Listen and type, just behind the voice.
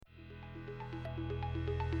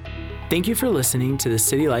Thank you for listening to the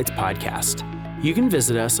City Lights podcast. You can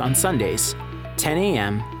visit us on Sundays, 10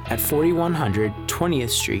 a.m. at 4100 20th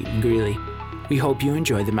Street in Greeley. We hope you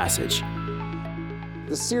enjoy the message.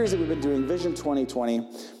 The series that we've been doing, Vision 2020,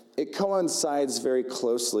 it coincides very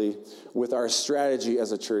closely with our strategy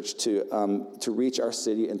as a church to reach our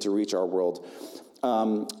city and to reach our world.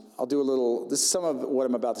 I'll do a little, this is some of what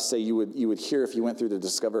I'm about to say you would hear if you went through the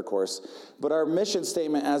Discover course. But our mission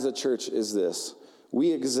statement as a church is this: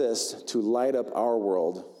 we exist to light up our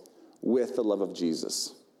world with the love of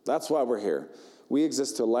Jesus. That's why we're here. We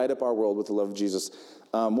exist to light up our world with the love of Jesus.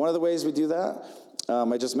 One of the ways we do that,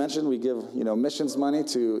 I just mentioned, we give missions money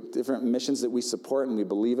to different missions that we support and we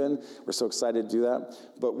believe in. We're so excited to do that.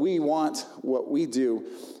 But we want what we do.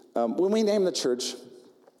 When we named the church,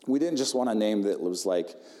 we didn't just want a name that was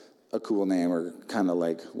like a cool name or kind of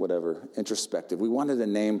like whatever, introspective. We wanted a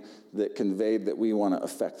name that conveyed that we want to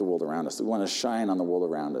affect the world around us. We want to shine on the world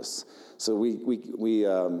around us. So we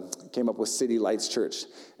came up with City Lights Church.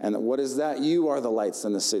 And what is that? You are the lights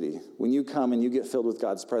in the city. When you come and you get filled with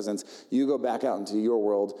God's presence, you go back out into your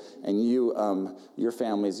world and you, your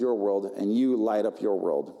families, your world, and you light up your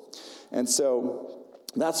world. And so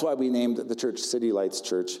that's why we named the church City Lights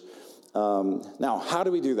Church. Now, how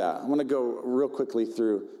do we do that? I'm going to go real quickly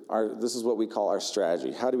through this is what we call our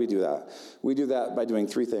strategy. How do we do that? We do that by doing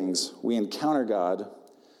three things. We encounter God,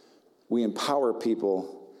 we empower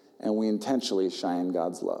people, and we intentionally shine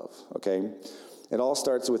God's love, okay? It all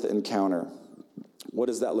starts with encounter. What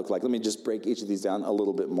does that look like? Let me just break each of these down a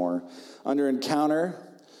little bit more. Under encounter,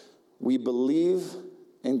 we believe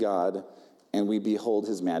in God, and we behold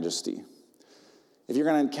his majesty. If you're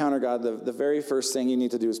going to encounter God, the very first thing you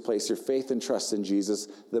need to do is place your faith and trust in Jesus.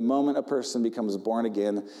 The moment a person becomes born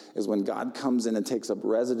again is when God comes in and takes up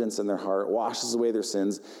residence in their heart, washes away their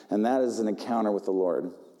sins, and that is an encounter with the Lord.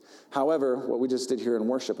 However, what we just did here in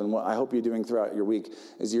worship, and what I hope you're doing throughout your week,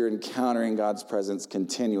 is you're encountering God's presence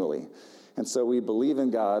continually. And so we believe in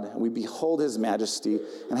God, and we behold his majesty.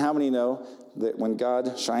 And how many know that when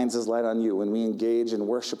God shines his light on you, when we engage in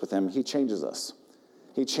worship with him, he changes us?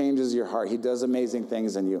 He changes your heart. He does amazing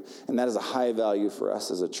things in you. And that is a high value for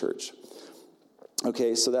us as a church.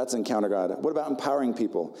 Okay, so that's encounter God. What about empowering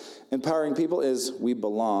people? Empowering people is we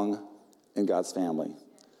belong in God's family.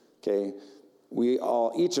 Okay,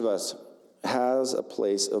 each of us has a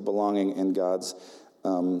place of belonging in God's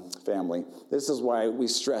family. This is why we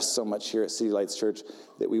stress so much here at City Lights Church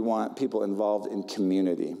that we want people involved in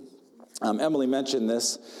community. Emily mentioned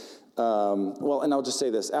this. And I'll just say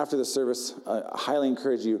this. After the service, I highly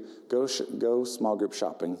encourage you, go small group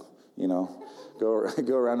shopping, go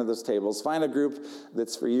around to those tables. Find a group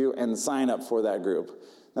that's for you and sign up for that group.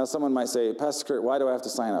 Now, someone might say, Pastor Kurt, why do I have to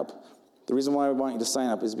sign up? The reason why I want you to sign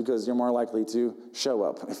up is because you're more likely to show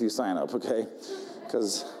up if you sign up, okay?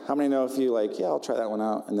 Because how many know if you I'll try that one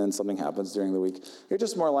out, and then something happens during the week? You're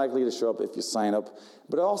just more likely to show up if you sign up.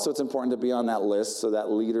 But also it's important to be on that list so that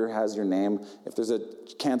leader has your name. If there's a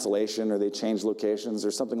cancellation or they change locations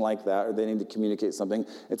or something like that, or they need to communicate something,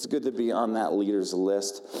 it's good to be on that leader's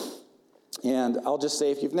list. And I'll just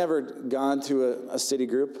say, if you've never gone to a city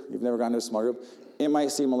group, you've never gone to a small group, it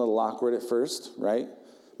might seem a little awkward at first, right?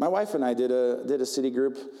 My wife and I did a city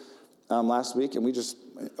group last week, and we just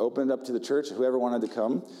opened up to the church, whoever wanted to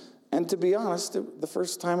come. And to be honest, the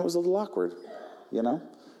first time it was a little awkward,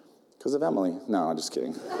 because of Emily. No, I'm just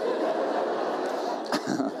kidding.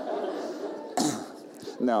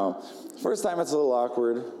 No, first time it's a little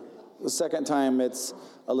awkward. The second time it's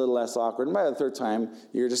a little less awkward. And by the third time,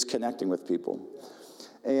 you're just connecting with people.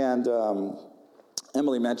 And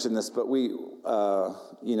Emily mentioned this, but we,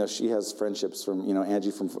 she has friendships from,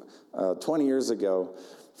 Angie from 20 years ago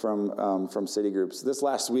from city groups. This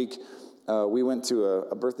last week, we went to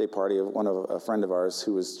a birthday party of a friend of ours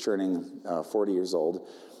who was turning 40 years old.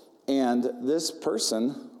 And this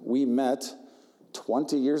person we met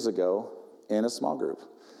 20 years ago in a small group.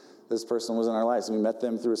 This person was in our lives, and we met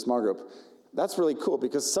them through a small group. That's really cool,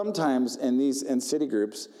 because sometimes in city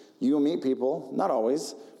groups, you'll meet people, not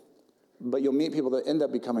always, but you'll meet people that end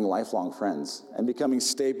up becoming lifelong friends and becoming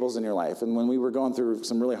staples in your life. And when we were going through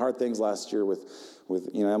some really hard things last year with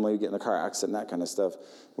Emily getting in a car accident and that kind of stuff,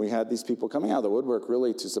 we had these people coming out of the woodwork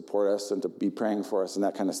really to support us and to be praying for us and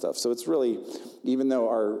that kind of stuff. So it's really, even though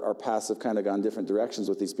our paths have kind of gone different directions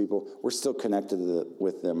with these people, we're still connected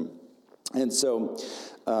with them. And so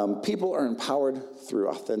people are empowered through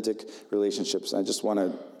authentic relationships. I just want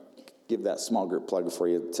to give that small group plug for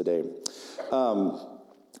you today.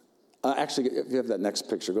 Actually, if you have that next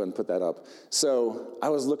picture, go ahead and put that up. So I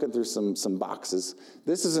was looking through some boxes.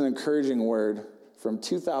 This is an encouraging word from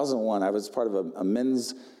 2001. I was part of a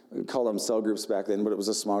men's We called them cell groups back then, but it was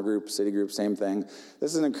a small group, city group, same thing.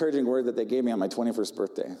 This is an encouraging word that they gave me on my 21st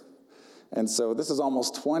birthday. And so this is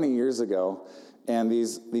almost 20 years ago, and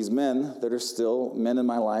these men that are still men in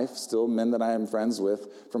my life, still men that I am friends with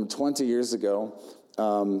from 20 years ago,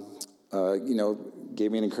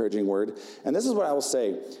 gave me an encouraging word. And this is what I will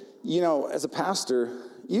say. As a pastor,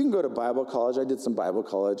 you can go to Bible college. I did some Bible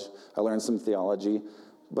college. I learned some theology.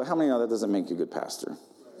 But how many know that doesn't make you a good pastor,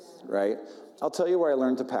 right? I'll tell you where I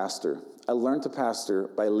learned to pastor. I learned to pastor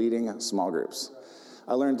by leading small groups.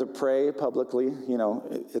 I learned to pray publicly.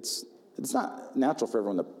 It's not natural for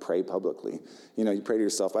everyone to pray publicly. You pray to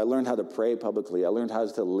yourself. I learned how to pray publicly. I learned how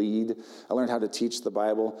to lead. I learned how to teach the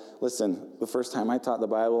Bible. Listen, the first time I taught the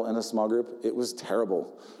Bible in a small group, it was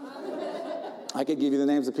terrible. I could give you the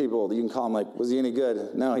names of people. You can call them like, was he any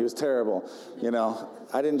good? No, he was terrible.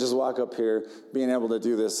 I didn't just walk up here being able to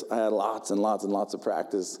do this. I had lots and lots and lots of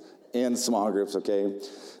practice in small groups, okay?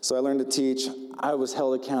 So I learned to teach. I was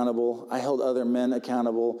held accountable. I held other men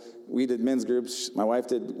accountable. We did men's groups. My wife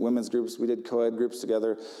did women's groups. We did co-ed groups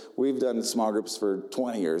together. We've done small groups for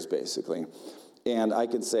 20 years, basically. And I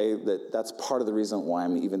can say that that's part of the reason why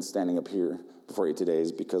I'm even standing up here before you today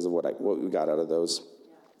is because of what we got out of those.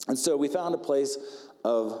 And so we found a place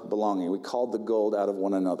of belonging. We called the gold out of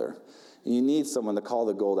one another. And you need someone to call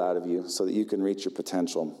the gold out of you so that you can reach your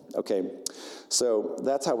potential. Okay, so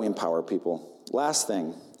that's how we empower people. Last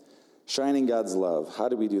thing, shining God's love. How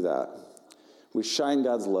do we do that? We shine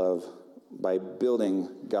God's love by building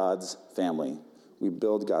God's family. We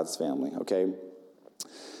build God's family, okay?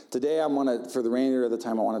 Today, for the remainder of the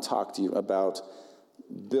time, I want to talk to you about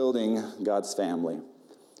building God's family.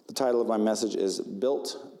 The title of my message is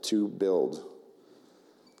Built to Build.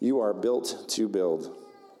 You are built to build.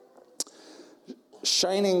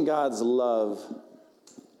 Shining God's love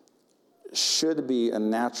should be a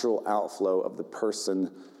natural outflow of the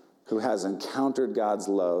person who has encountered God's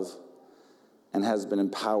love and has been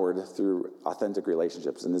empowered through authentic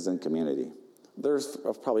relationships and is in community. There's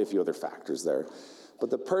probably a few other factors there. But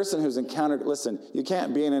the person who's encountered, listen, you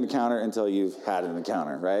can't be in an encounter until you've had an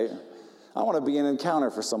encounter, right? I want to be an encounter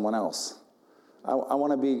for someone else. I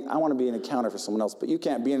want to be an encounter for someone else, but you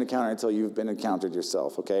can't be an encounter until you've been encountered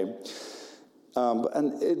yourself, okay?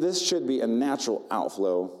 This should be a natural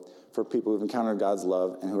outflow for people who've encountered God's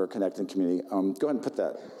love and who are connected in community. Go ahead and put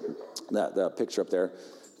that picture up there.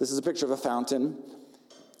 This is a picture of a fountain,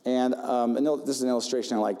 and this is an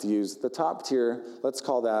illustration I like to use. The top tier, let's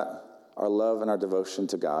call that our love and our devotion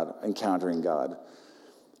to God, encountering God.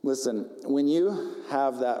 Listen, when you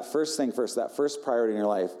have that first thing first, that first priority in your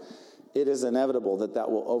life, it is inevitable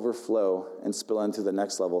that will overflow and spill into the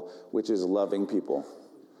next level, which is loving people.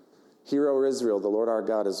 Hear, O Israel, the Lord our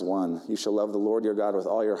God is one. You shall love the Lord your God with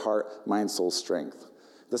all your heart, mind, soul, strength.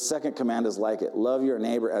 The second command is like it. Love your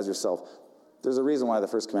neighbor as yourself. There's a reason why the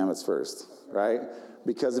first commandment's first, right?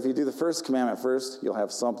 Because if you do the first commandment first, you'll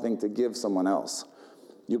have something to give someone else.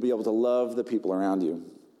 You'll be able to love the people around you,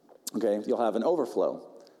 okay? You'll have an overflow,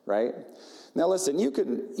 right? Now listen, you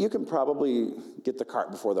can probably get the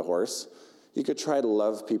cart before the horse. You could try to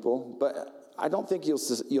love people, but I don't think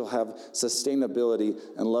you'll have sustainability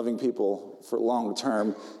and loving people for long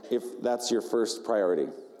term if that's your first priority.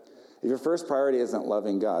 If your first priority isn't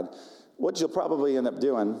loving God, what you'll probably end up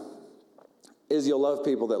doing is you'll love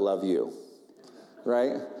people that love you,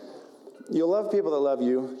 right? You'll love people that love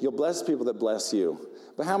you. You'll bless people that bless you.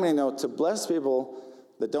 But how many know to bless people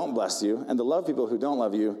that don't bless you and to love people who don't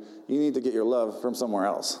love you, you need to get your love from somewhere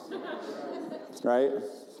else, right?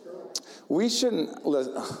 We shouldn't,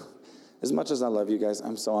 as much as I love you guys,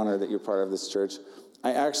 I'm so honored that you're part of this church.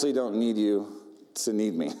 I actually don't need you to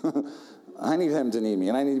need me. I need him to need me,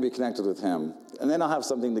 and I need to be connected with him. And then I'll have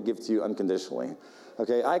something to give to you unconditionally.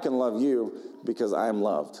 Okay, I can love you because I'm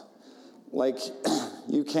loved. Like,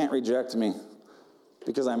 you can't reject me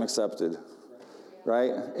because I'm accepted,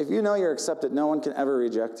 right? If you know you're accepted, no one can ever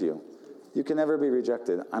reject you. You can never be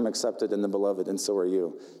rejected. I'm accepted in the beloved, and so are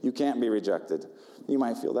you. You can't be rejected. You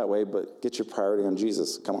might feel that way, but get your priority on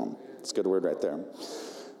Jesus. Come on, it's a good word right there.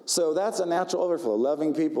 So that's a natural overflow.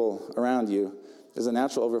 Loving people around you is a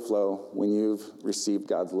natural overflow when you've received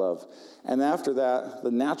God's love. And after that,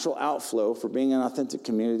 the natural outflow for being an authentic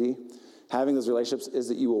community, having those relationships, is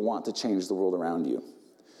that you will want to change the world around you.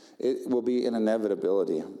 It will be an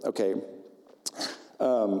inevitability. Okay,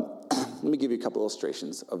 let me give you a couple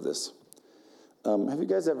illustrations of this. Have you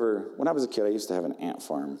guys ever, when I was a kid, I used to have an ant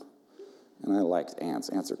farm. And I liked ants.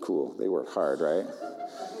 Ants are cool. They work hard, right?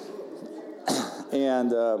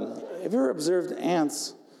 And have you ever observed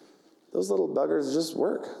ants? Those little buggers just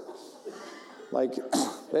work. Like,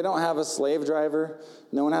 they don't have a slave driver.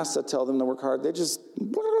 No one has to tell them to work hard. They just,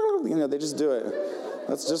 they just do it.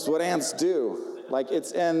 That's just what ants do. Like,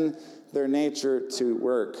 it's in their nature to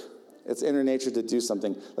work. It's in their nature to do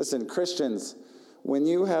something. Listen, Christians, when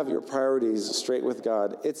you have your priorities straight with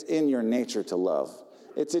God, it's in your nature to love.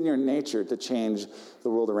 It's in your nature to change the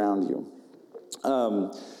world around you.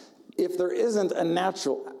 If there isn't a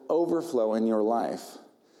natural overflow in your life,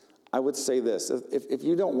 I would say this. If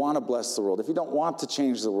you don't want to bless the world, if you don't want to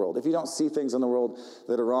change the world, if you don't see things in the world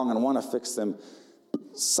that are wrong and want to fix them,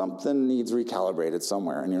 something needs recalibrated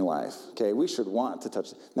somewhere in your life, okay? We should want to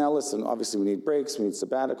touch it. Now, listen, obviously we need breaks, we need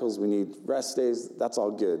sabbaticals, we need rest days. That's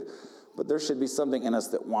all good. But there should be something in us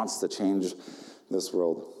that wants to change this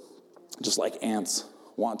world, just like ants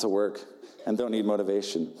want to work and don't need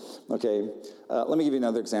motivation, okay? Let me give you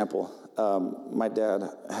another example. My dad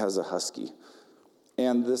has a husky.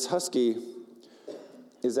 And this husky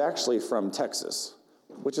is actually from Texas,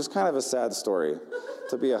 which is kind of a sad story,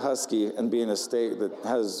 to be a husky and be in a state that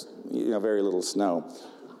has, very little snow.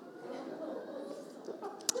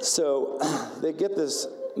 So they get this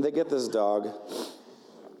dog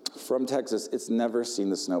from Texas. It's never seen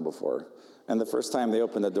the snow before. And the first time they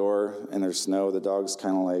open the door and there's snow, the dog's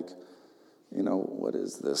kind of like, what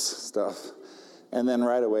is this stuff? And then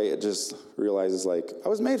right away, it just realizes, I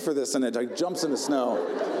was made for this, and it jumps in the snow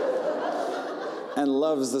and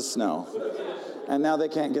loves the snow. And now they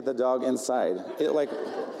can't get the dog inside. It,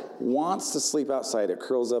 wants to sleep outside. It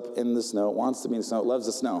curls up in the snow. It wants to be in the snow. It loves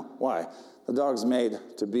the snow. Why? The dog's made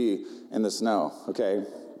to be in the snow, okay?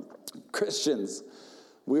 Christians,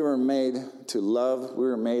 we were made to love. We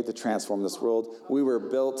were made to transform this world. We were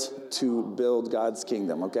built to build God's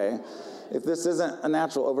kingdom, okay? If this isn't a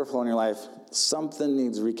natural overflow in your life, something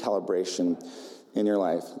needs recalibration in your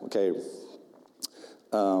life, okay?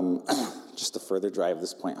 Just to further drive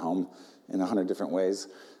this point home in 100 different ways.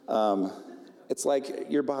 It's like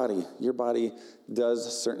your body. Your body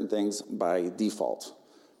does certain things by default.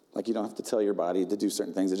 You don't have to tell your body to do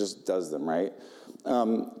certain things. It just does them, right?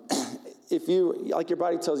 If your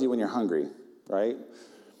body tells you when you're hungry, right?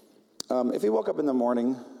 If you woke up in the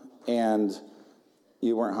morning and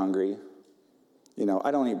you weren't hungry,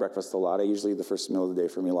 I don't eat breakfast a lot. The first meal of the day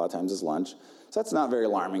for me a lot of times is lunch. So that's not very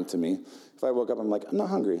alarming to me. If I woke up, I'm like, I'm not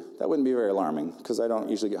hungry. That wouldn't be very alarming because I don't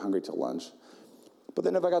usually get hungry till lunch. But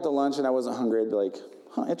then if I got to lunch and I wasn't hungry, I'd be like,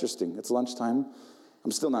 interesting. It's lunchtime.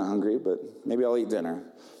 I'm still not hungry, but maybe I'll eat dinner.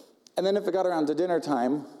 And then if it got around to dinner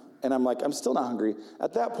time and I'm like, I'm still not hungry,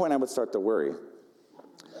 at that point I would start to worry.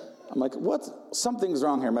 I'm like, something's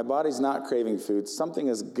wrong here. My body's not craving food. Something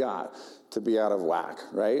has got to be out of whack,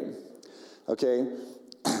 right? Okay,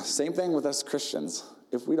 same thing with us Christians.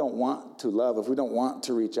 If we don't want to love, if we don't want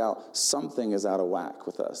to reach out, something is out of whack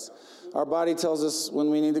with us. Our body tells us when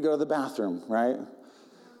we need to go to the bathroom, right?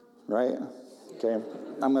 Right? Okay,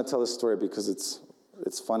 I'm going to tell this story because it's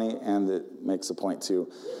funny and it makes a point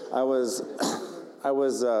too. I was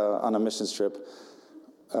on a missions trip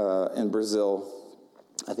in Brazil.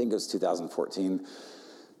 I think it was 2014.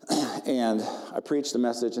 And I preached a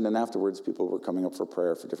message, and then afterwards people were coming up for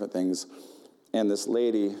prayer for different things. And this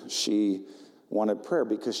lady, she wanted prayer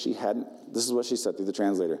because this is what she said through the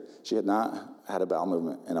translator, she had not had a bowel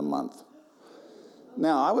movement in a month.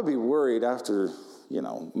 Now, I would be worried after,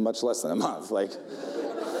 much less than a month, a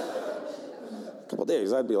couple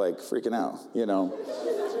days, I'd be freaking out,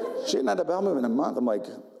 She hadn't had a bowel movement in a month. I'm like,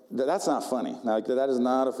 that's not funny. That is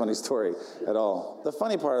not a funny story at all. The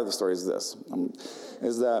funny part of the story is this,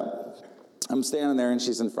 is that I'm standing there and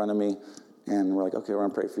she's in front of me and we're like, okay, we're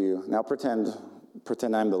going to pray for you. Now pretend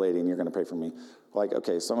I'm the lady and you're going to pray for me.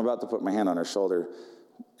 Okay, so I'm about to put my hand on her shoulder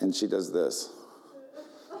and she does this.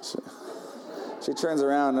 She turns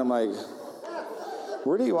around and I'm like,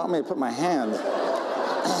 where do you want me to put my hand?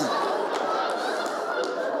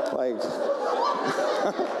 I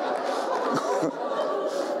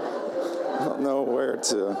don't know where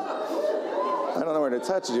to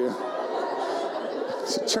touch you.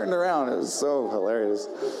 She turned around. It was so hilarious.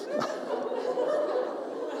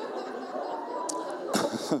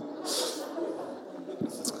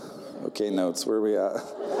 Okay, notes. Where are we at?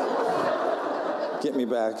 Get me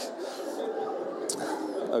back.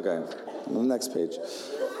 Okay, on the next page.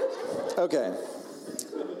 Okay.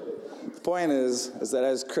 The point is that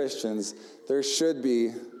as Christians, there should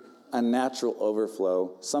be a natural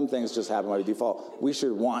overflow. Some things just happen by default. We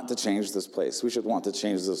should want to change this place. We should want to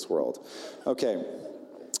change this world. Okay.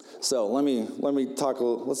 So let me talk a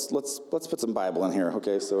little. Let's put some Bible in here.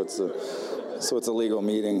 Okay. So it's a legal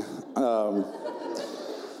meeting.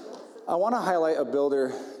 I want to highlight a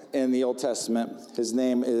builder in the Old Testament. His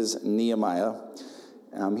name is Nehemiah.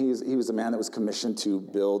 He was a man that was commissioned to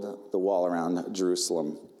build the wall around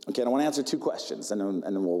Jerusalem. Okay, and I want to answer 2 questions, and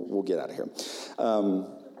then we'll get out of here.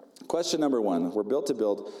 Question number 1, we're built to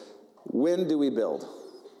build. When do we build?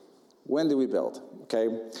 When do we build? Okay.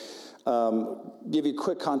 Give you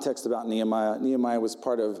quick context about Nehemiah. Nehemiah was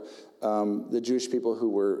part of the Jewish people who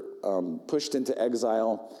were pushed into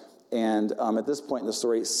exile. And at this point in the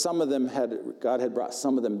story, God had brought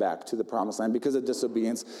some of them back to the promised land. Because of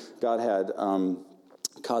disobedience, God had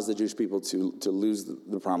caused the Jewish people to lose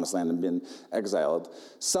the promised land and been exiled.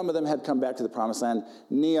 Some of them had come back to the promised land.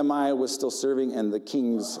 Nehemiah was still serving in the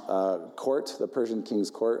king's court, the Persian king's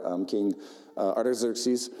court, King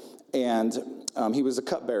Artaxerxes, and he was a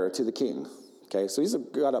cupbearer to the king. Okay, so he's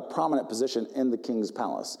got a prominent position in the king's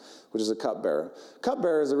palace, which is a cupbearer.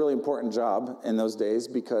 Cupbearer is a really important job in those days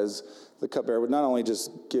because the cupbearer would not only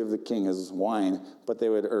just give the king his wine, but they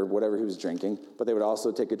would, or whatever he was drinking, but they would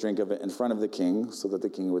also take a drink of it in front of the king so that the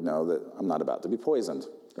king would know that I'm not about to be poisoned,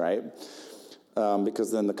 right? Because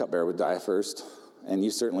then the cupbearer would die first, and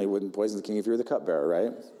you certainly wouldn't poison the king if you were the cupbearer,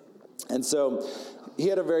 right? And so he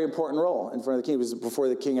had a very important role in front of the king. He was before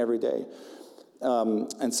the king every day.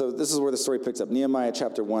 And so this is where the story picks up. Nehemiah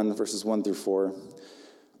chapter 1, verses 1 through 4.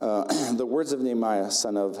 The words of Nehemiah,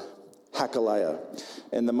 son of Hakaliah.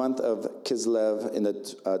 In the month of Kislev, in the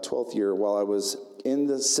 12th year, while I was in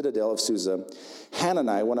the citadel of Susa,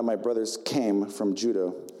 Hanani, one of my brothers, came from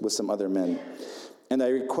Judah with some other men. And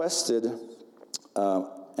I questioned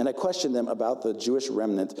them about the Jewish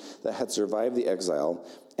remnant that had survived the exile,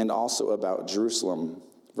 and also about Jerusalem.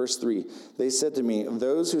 Verse 3, they said to me,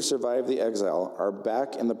 those who survived the exile are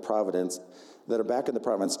back in the province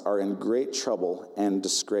are in great trouble and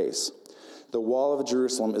disgrace. The wall of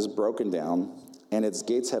Jerusalem is broken down, and its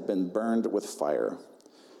gates have been burned with fire.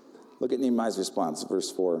 Look at Nehemiah's response, verse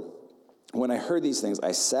 4. When I heard these things,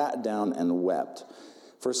 I sat down and wept.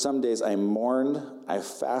 For some days I mourned, I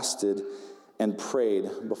fasted, and prayed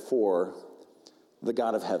before the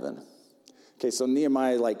God of heaven. Okay, so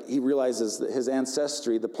Nehemiah, he realizes that his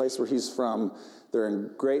ancestry, the place where he's from, they're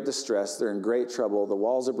in great distress, they're in great trouble, the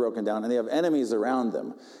walls are broken down, and they have enemies around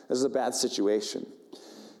them. This is a bad situation.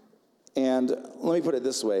 And let me put it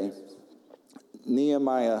this way.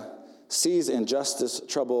 Nehemiah sees injustice,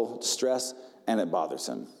 trouble, distress, and it bothers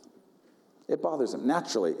him. It bothers him.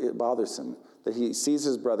 Naturally, it bothers him that he sees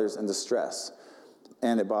his brothers in distress,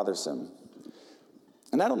 and it bothers him.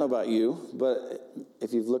 And I don't know about you, but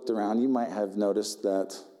if you've looked around, you might have noticed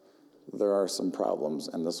that there are some problems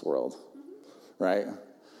in this world, right?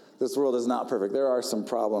 This world is not perfect. There are some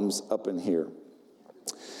problems up in here.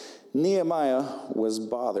 Nehemiah was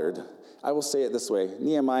bothered. I will say it this way.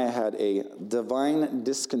 Nehemiah had a divine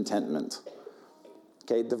discontentment.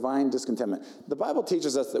 Okay, divine discontentment. The Bible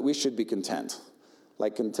teaches us that we should be content,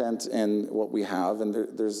 content in what we have, and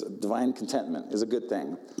there's divine contentment is a good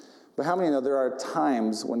thing. But how many know there are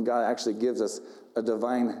times when God actually gives us a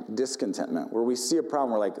divine discontentment, where we see a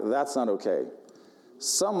problem, we're like, that's not okay.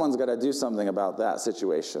 Someone's got to do something about that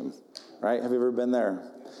situation, right? Have you ever been there?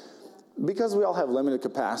 Because we all have limited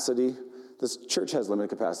capacity. This church has limited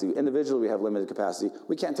capacity. Individually, we have limited capacity.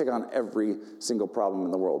 We can't take on every single problem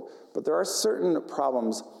in the world. But there are certain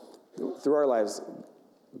problems through our lives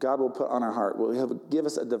God will put on our heart, will give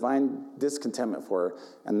us a divine discontentment for,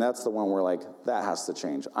 and that's the one we're like, that has to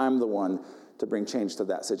change. I'm the one to bring change to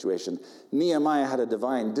that situation. Nehemiah had a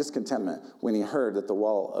divine discontentment when he heard that the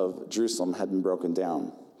wall of Jerusalem had been broken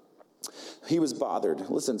down. He was bothered.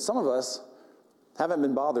 Listen, some of us haven't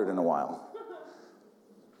been bothered in a while,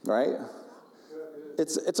 right?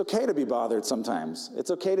 It's okay to be bothered sometimes. It's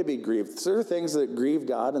okay to be grieved. There are things that grieve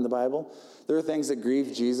God in the Bible. There are things that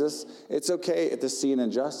grieve Jesus. It's okay to see an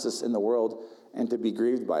injustice in the world and to be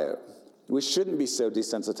grieved by it. We shouldn't be so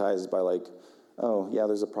desensitized by oh, yeah,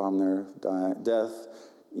 there's a problem there, death,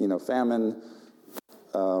 famine,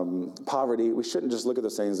 poverty. We shouldn't just look at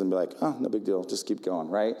those things and be like, oh, no big deal, just keep going,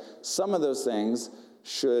 right? Some of those things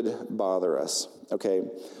should bother us, okay?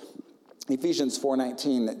 Ephesians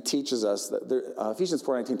 4:19 teaches us that Ephesians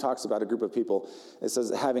 4:19 talks about a group of people. It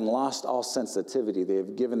says, having lost all sensitivity, they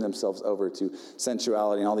have given themselves over to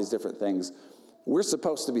sensuality and all these different things. We're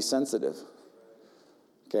supposed to be sensitive.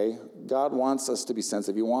 Okay? God wants us to be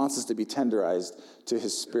sensitive. He wants us to be tenderized to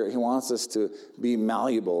his spirit. He wants us to be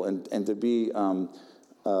malleable and to be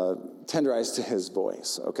tenderized to his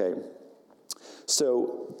voice. Okay?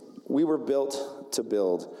 So we were built to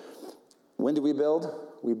build. When do we build?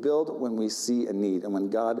 We build when we see a need and when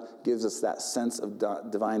God gives us that sense of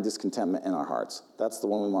divine discontentment in our hearts. That's the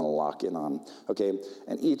one we want to lock in on, okay?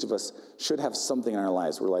 And each of us should have something in our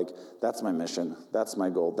lives. We're like, that's my mission. That's my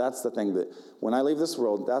goal. That's the thing that when I leave this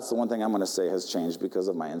world, that's the one thing I'm going to say has changed because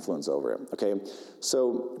of my influence over it, okay?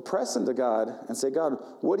 So press into God and say, God,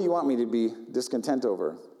 what do you want me to be discontent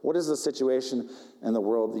over? What is the situation in the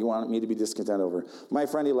world that you want me to be discontent over? My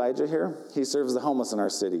friend Elijah here, he serves the homeless in our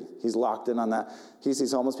city. He's locked in on that. He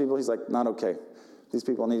sees homeless people. He's like, not okay. These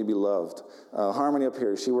people need to be loved. Harmony up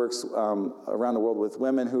here, she works around the world with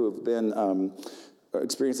women who have been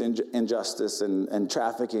experiencing injustice and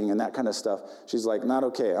trafficking and that kind of stuff. She's like, not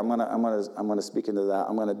okay. I'm gonna speak into that.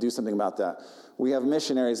 I'm gonna do something about that. We have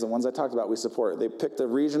missionaries, the ones I talked about, we support. They picked a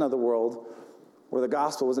region of the world where the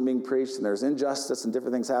gospel wasn't being preached and there's injustice and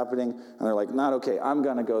different things happening, and they're like, not okay, I'm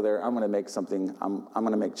going to go there, I'm going to make something, I'm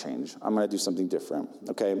going to make change, I'm going to do something different,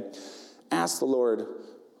 okay? Ask the Lord,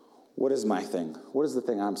 what is my thing? What is the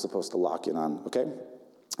thing I'm supposed to lock in on, okay?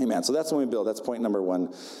 Amen. So that's when we build. That's point number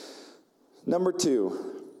 1. Number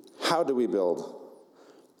 2, how do we build?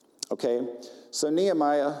 Okay, so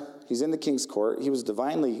Nehemiah, he's in the king's court. He was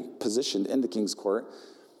divinely positioned in the king's court,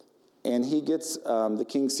 and he gets, the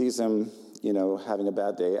king sees him, having a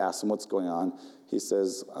bad day, asks him what's going on. He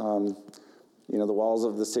says, the walls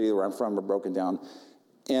of the city where I'm from are broken down.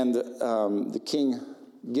 And the king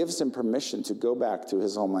gives him permission to go back to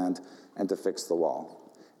his homeland and to fix the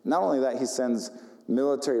wall. Not only that, he sends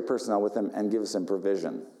military personnel with him and gives him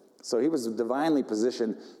provision. So he was divinely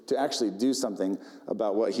positioned to actually do something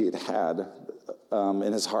about what he had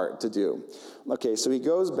in his heart to do. Okay, so he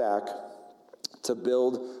goes back to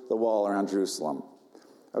build the wall around Jerusalem.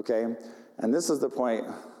 Okay? And this is the point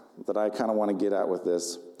that I kind of want to get at with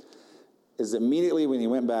this, is immediately when he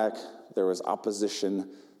went back, there was opposition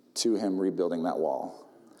to him rebuilding that wall.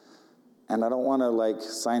 And I don't want to,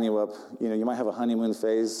 sign you up. You might have a honeymoon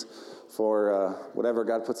phase for whatever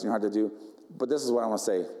God puts in your heart to do. But this is what I want to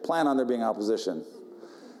say. Plan on there being opposition,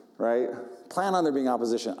 right? Plan on there being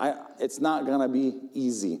opposition. It's not going to be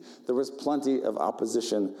easy. There was plenty of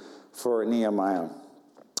opposition for Nehemiah.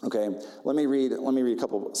 Okay, let me read a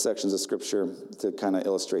couple sections of scripture to kind of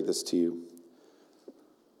illustrate this to you.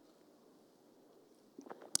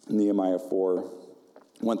 Nehemiah 4,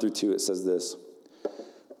 1-2, it says this.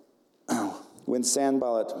 When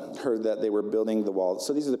Sanballat heard that they were building the wall,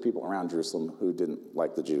 so these are the people around Jerusalem who didn't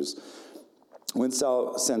like the Jews. When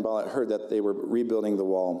Sanballat heard that they were rebuilding the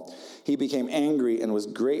wall, he became angry and was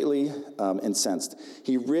greatly incensed.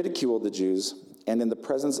 He ridiculed the Jews, and in the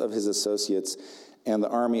presence of his associates and the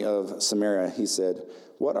army of Samaria, he said,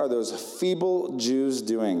 "What are those feeble Jews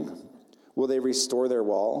doing? Will they restore their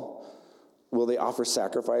wall? Will they offer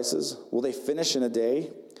sacrifices? Will they finish in a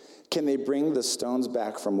day? Can they bring the stones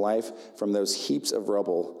back from life from those heaps of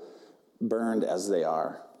rubble, burned as they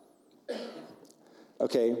are?"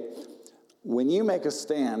 Okay, when you make a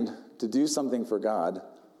stand to do something for God,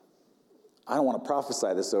 I don't want to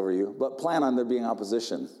prophesy this over you, but plan on there being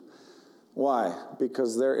opposition. Why?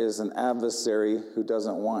 Because there is an adversary who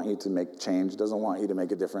doesn't want you to make change, doesn't want you to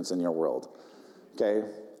make a difference in your world. Okay?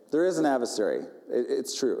 There is an adversary.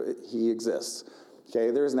 It's true. He exists.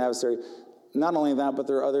 Okay? There is an adversary. Not only that, but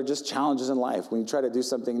there are other just challenges in life. When you try to do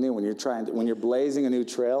something new, when you're blazing a new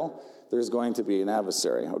trail, there's going to be an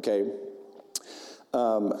adversary. Okay?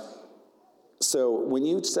 So when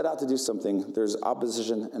you set out to do something, there's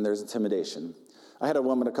opposition and there's intimidation. I had a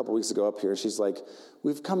woman a couple weeks ago up here. She's like,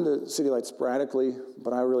 "We've come to City Light sporadically,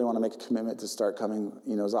 but I really want to make a commitment to start coming,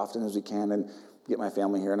 as often as we can and get my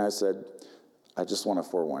family here." And I said, "I just want to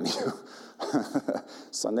forewarn you.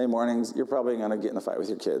 Sunday mornings, you're probably going to get in a fight with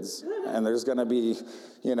your kids, and there's going to be,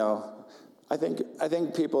 I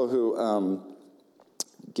think people who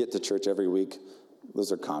get to church every week,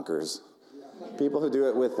 those are conquerors. People who do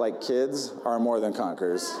it with kids are more than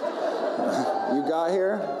conquerors." You got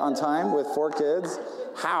here on time with 4 kids?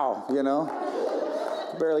 How?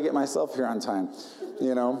 Barely get myself here on time.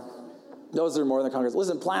 Those are more than conquerors.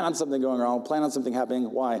 Listen, plan on something going wrong. Plan on something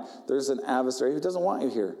happening. Why? There's an adversary who doesn't want you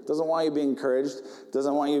here. Doesn't want you being encouraged.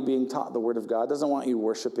 Doesn't want you being taught the word of God. Doesn't want you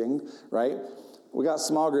worshiping, right? We got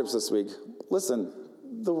small groups this week. Listen,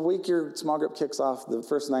 the week your small group kicks off, the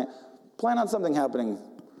first night, plan on something happening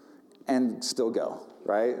and still go,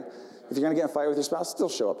 right? If you're going to get in a fight with your spouse, still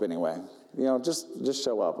show up anyway. Just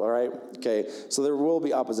show up, all right? Okay, so there will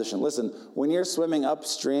be opposition. Listen, when you're swimming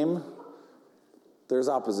upstream, there's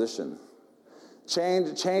opposition.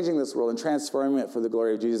 Changing this world and transforming it for the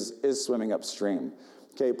glory of Jesus is swimming upstream.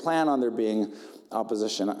 Okay, plan on there being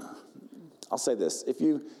opposition. I'll say this: if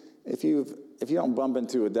you don't bump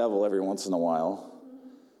into a devil every once in a while,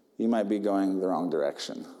 you might be going the wrong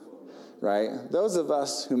direction, right? Those of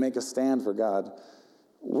us who make a stand for God,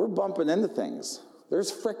 we're bumping into things.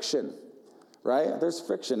 There's friction, right? There's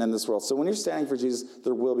friction in this world. So when you're standing for Jesus,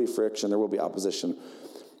 there will be friction. There will be opposition.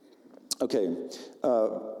 Okay,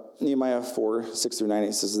 Nehemiah 4, 6 through 9,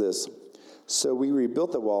 it says this. So we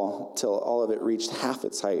rebuilt the wall till all of it reached half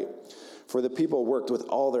its height. For the people worked with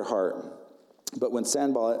all their heart. But when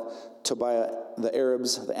Sanballat, Tobiah, the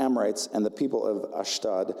Arabs, the Amorites, and the people of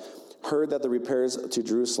Ashdod heard that the repairs to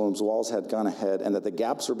Jerusalem's walls had gone ahead and that the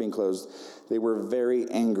gaps were being closed, they were very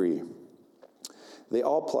angry. They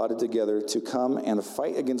all plotted together to come and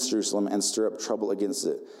fight against Jerusalem and stir up trouble against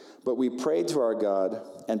it. But we prayed to our God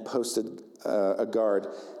and posted a guard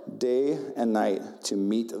day and night to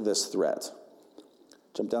meet this threat.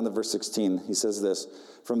 Jump down to verse 16. He says this,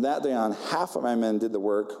 from that day on, half of my men did the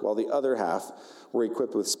work, while the other half were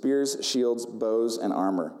equipped with spears, shields, bows, and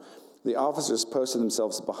armor. The officers posted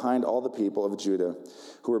themselves behind all the people of Judah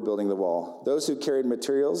who were building the wall. Those who carried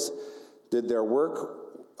materials did their work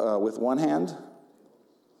with one hand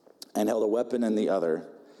and held a weapon in the other.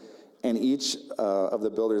 And each of the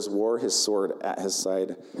builders wore his sword at his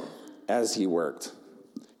side as he worked.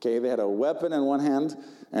 Okay, they had a weapon in one hand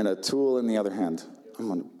and a tool in the other hand.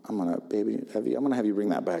 I'm gonna have you bring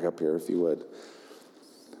that back up here if you would.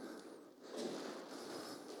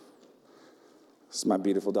 This is my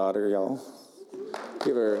beautiful daughter, y'all.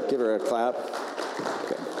 Give her a clap.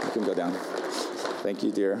 Okay, you can go down. Thank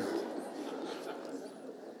you, dear.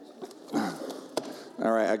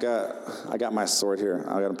 All right, I got my sword here.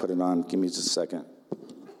 I gotta put it on. Give me just a second.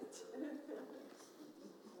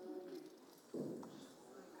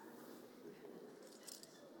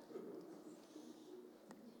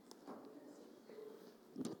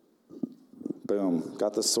 Boom,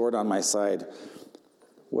 got the sword on my side.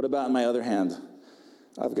 What about in my other hand?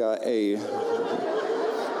 I've got a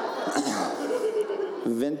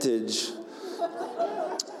vintage,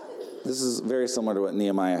 this is very similar to what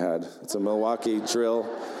Nehemiah had. It's a Milwaukee drill,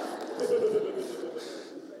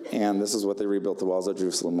 and this is what they rebuilt the walls of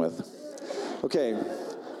Jerusalem with. Okay,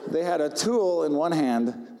 they had a tool in one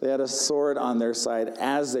hand, they had a sword on their side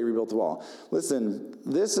as they rebuilt the wall. Listen,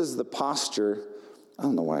 this is the posture, I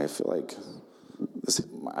don't know why I feel like,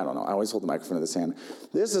 I don't know. I always hold the microphone in this hand.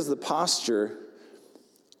 This is the posture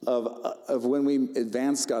of when we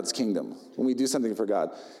advance God's kingdom, when we do something for God.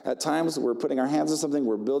 At times, we're putting our hands on something,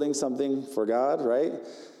 we're building something for God, right?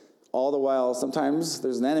 All the while, sometimes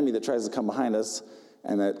there's an enemy that tries to come behind us,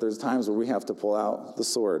 and that there's times where we have to pull out the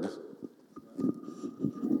sword.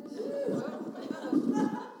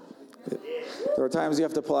 There are times you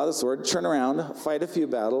have to pull out the sword, turn around, fight a few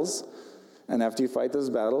battles, and after you fight those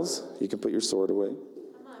battles, you can put your sword away.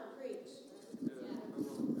 Come on, preach.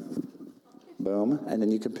 Boom. And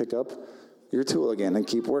then you can pick up your tool again and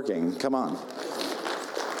keep working. Come on.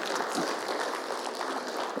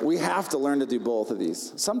 We have to learn to do both of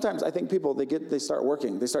these. Sometimes I think people, they start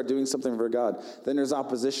working. They start doing something for God. Then there's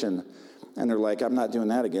opposition. And they're like, I'm not doing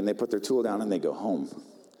that again. They put their tool down and they go home.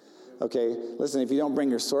 Okay? Listen, if you don't bring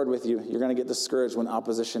your sword with you, you're going to get discouraged when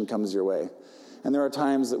opposition comes your way. And there are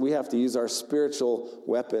times that we have to use our spiritual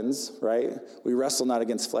weapons, right? We wrestle not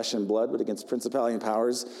against flesh and blood, but against principality and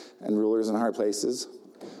powers and rulers in high places.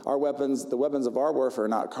 Our weapons, the weapons of our warfare are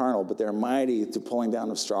not carnal, but they're mighty to pulling down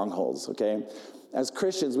of strongholds, okay? As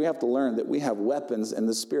Christians, we have to learn that we have weapons in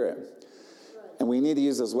the Spirit. And we need to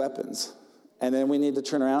use those weapons. And then we need to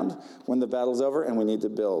turn around when the battle's over and we need to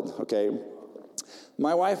build, okay?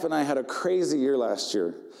 My wife and I had a crazy year last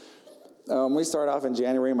year. We started off in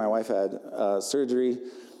January. My wife had surgery,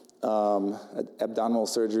 abdominal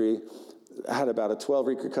surgery, had about a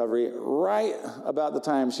 12-week recovery. Right about the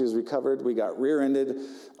time she was recovered, we got rear-ended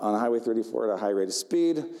on Highway 34 at a high rate of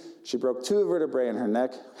speed. She broke 2 vertebrae in her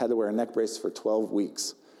neck, had to wear a neck brace for 12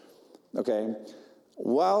 weeks. Okay?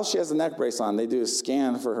 While she has a neck brace on, they do a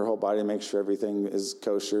scan for her whole body to make sure everything is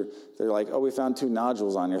kosher. They're like, oh, we found 2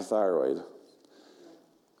 nodules on your thyroid.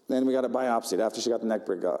 Then we got it biopsied after she got the neck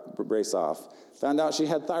brace off. Found out she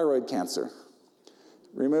had thyroid cancer.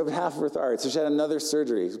 Removed half of her thyroid. So she had another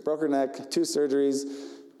surgery. Broke her neck, 2 surgeries.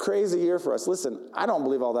 Crazy year for us. Listen, I don't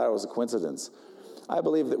believe all that was a coincidence. I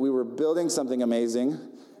believe that we were building something amazing.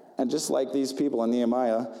 And just like these people in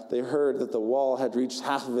Nehemiah, they heard that the wall had reached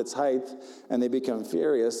half of its height, and they became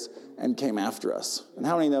furious and came after us. And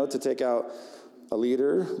how many know to take out a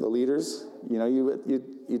leader, the leaders, you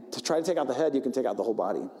to try to take out the head, you can take out the whole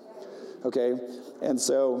body. Okay? And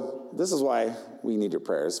so this is why we need your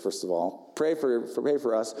prayers, first of all. Pray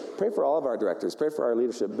for us. Pray for all of our directors. Pray for our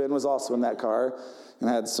leadership. Ben was also in that car and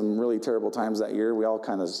had some really terrible times that year. We all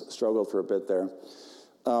kind of struggled for a bit there.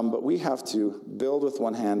 But we have to build with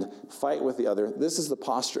one hand, fight with the other. This is the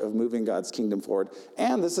posture of moving God's kingdom forward.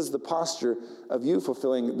 And this is the posture of you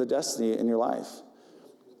fulfilling the destiny in your life.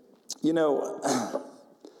 You know,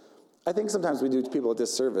 I think sometimes we do people a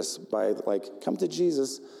disservice by come to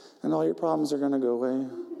Jesus and all your problems are going to go away.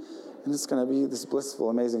 And it's going to be this blissful,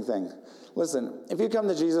 amazing thing. Listen, if you come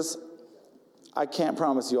to Jesus, I can't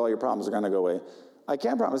promise you all your problems are going to go away. I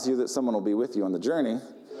can promise you that someone will be with you on the journey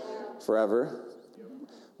forever.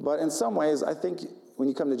 But in some ways, I think when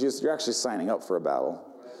you come to Jesus, you're actually signing up for a battle.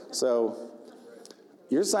 So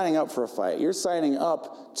you're signing up for a fight. You're signing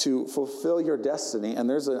up to fulfill your destiny, and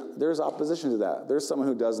there's opposition to that. There's someone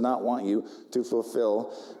who does not want you to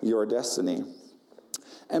fulfill your destiny.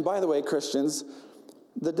 And by the way, Christians,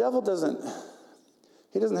 the devil doesn't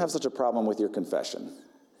have such a problem with your confession.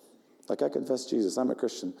 I confess Jesus, I'm a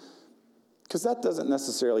Christian. Because that doesn't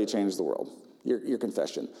necessarily change the world, your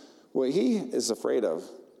confession. What he is afraid of,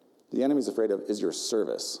 the enemy's afraid of, is your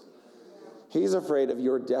service. He's afraid of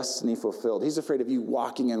your destiny fulfilled. He's afraid of you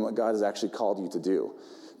walking in what God has actually called you to do.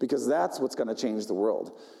 Because that's what's going to change the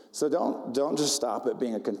world. So don't just stop at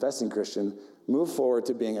being a confessing Christian. Move forward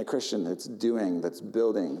to being a Christian that's doing, that's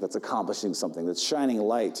building, that's accomplishing something, that's shining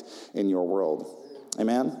light in your world.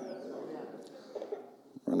 Amen?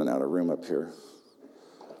 Running out of room up here.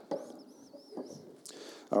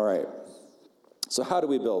 All right. So how do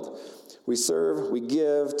we build? We serve, we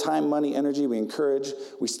give time, money, energy, we encourage,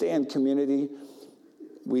 we stay in community.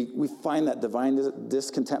 We find that divine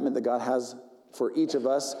discontentment that God has for each of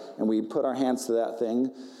us, and we put our hands to that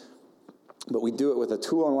thing. But we do it with a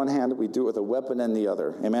tool in one hand, we do it with a weapon in the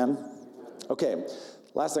other. Amen? Okay,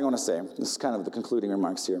 last thing I want to say. This is kind of the concluding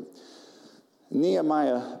remarks here.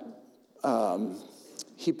 Nehemiah,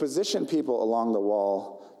 he positioned people along the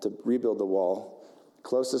wall to rebuild the wall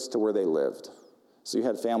closest to where they lived. So you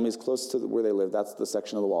had families close to where they lived. That's the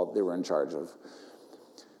section of the wall they were in charge of.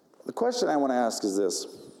 The question I want to ask is this.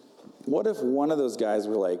 What if one of those guys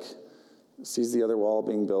sees the other wall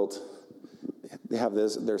being built, they have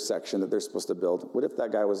their section that they're supposed to build. What if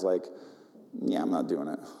that guy was yeah, I'm not doing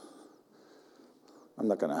it. I'm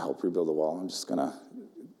not going to help rebuild the wall. I'm just going to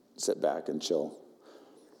sit back and chill.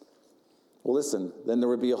 Well, listen, then there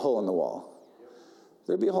would be a hole in the wall.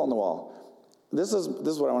 There'd be a hole in the wall. This is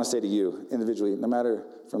what I want to say to you individually, no matter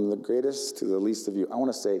from the greatest to the least of you. I want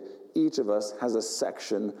to say each of us has a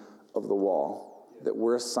section of the wall that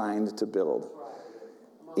we're assigned to build.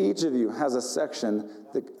 Each of you has a section,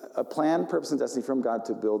 a plan, purpose, and destiny from God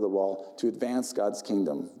to build the wall, to advance God's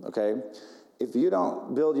kingdom, okay? If you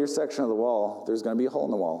don't build your section of the wall, there's going to be a hole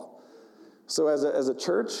in the wall. So as a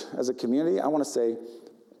church, as a community, I want to say,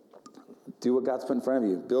 do what God's put in front of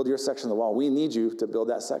you. Build your section of the wall. We need you to build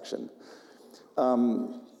that section. A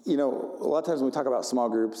lot of times when we talk about small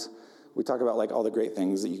groups, we talk about all the great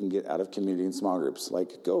things that you can get out of community and small groups,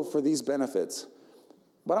 go for these benefits.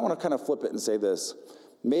 But I want to kind of flip it and say this.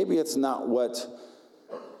 Maybe it's not what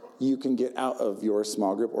you can get out of your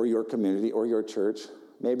small group or your community or your church.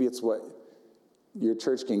 Maybe it's what your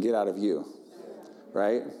church can get out of you,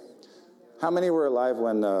 right? How many were alive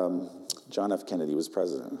when John F. Kennedy was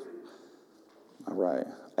president? All right.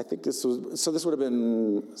 I think this would have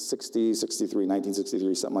been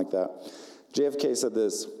 1963, something like that. JFK said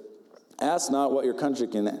this, ask not what your country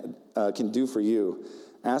can do for you.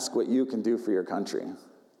 Ask what you can do for your country.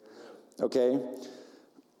 Okay?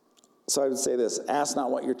 So I would say this, ask not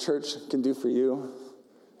what your church can do for you,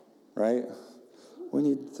 right? We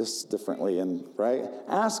need this differently, right?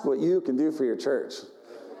 Ask what you can do for your church,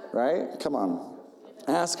 right? Come on.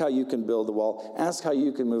 Ask how you can build the wall. Ask how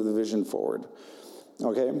you can move the vision forward,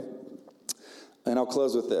 okay? And I'll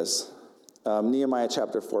close with this. Nehemiah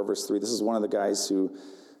chapter 4, verse 3. This is one of the guys who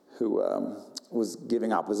was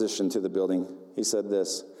giving opposition to the building. He said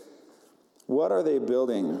this, what are they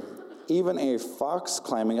building? Even a fox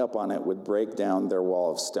climbing up on it would break down their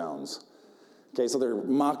wall of stones. Okay, so they're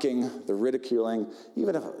mocking, they're ridiculing.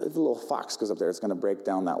 Even if a little fox goes up there, it's going to break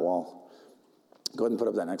down that wall. Go ahead and put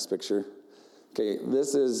up that next picture. Okay,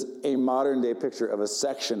 this is a modern day picture of a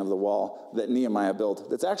section of the wall that Nehemiah built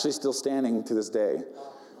that's actually still standing to this day.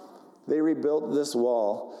 They rebuilt this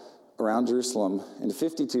wall around Jerusalem in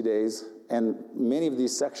 52 days, and many of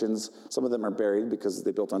these sections, some of them are buried because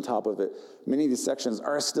they built on top of it. Many of these sections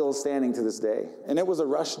are still standing to this day, and it was a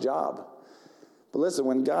rush job. But listen,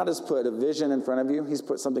 when God has put a vision in front of you, he's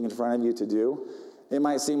put something in front of you to do. It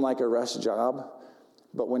might seem like a rush job,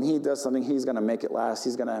 but when he does something, he's going to make it last.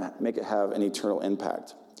 He's going to make it have an eternal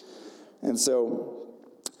impact. And so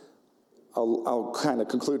I'll kind of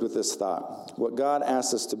conclude with this thought. What God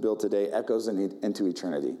asks us to build today echoes into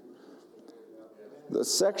eternity. The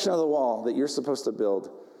section of the wall that you're supposed to build,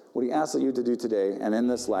 what he asks you to do today and in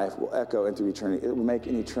this life will echo into eternity. It will make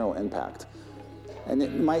an eternal impact. And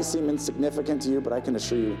it might seem insignificant to you, but I can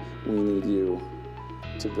assure you, we need you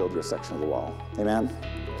to build your section of the wall. Amen?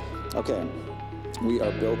 Okay. We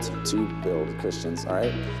are built to build, Christians, all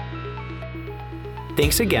right?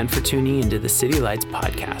 Thanks again for tuning into the City Lights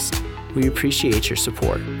podcast. We appreciate your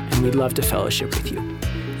support, and we'd love to fellowship with you.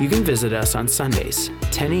 You can visit us on Sundays,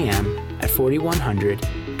 10 a.m. at 4100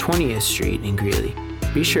 20th Street in Greeley.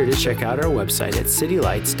 Be sure to check out our website at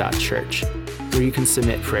citylights.church, where you can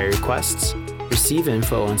submit prayer requests, receive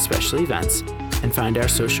info on special events, and find our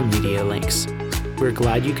social media links. We're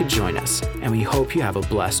glad you could join us, and we hope you have a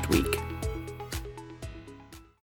blessed week.